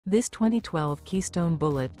This 2012 Keystone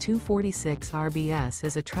Bullet 246 RBS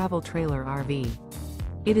is a travel trailer RV.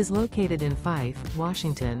 It is located in Fife,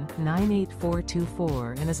 Washington,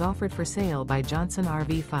 98424 and is offered for sale by Johnson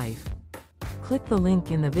RV Fife. Click the link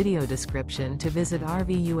in the video description to visit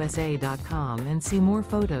RVUSA.com and see more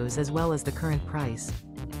photos as well as the current price.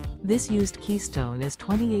 This used Keystone is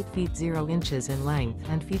 28 feet 0 inches in length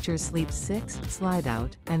and features sleep 6,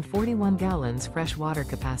 slide-out, and 41 gallons fresh water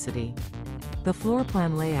capacity. The floor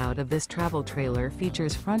plan layout of this travel trailer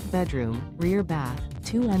features front bedroom, rear bath,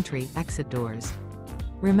 2 entry/exit doors.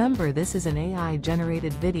 Remember, this is an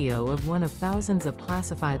AI-generated video of one of thousands of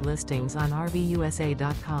classified listings on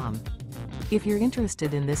RVUSA.com. If you're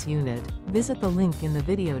interested in this unit, visit the link in the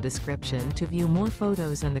video description to view more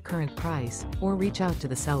photos and the current price, or reach out to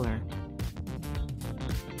the seller.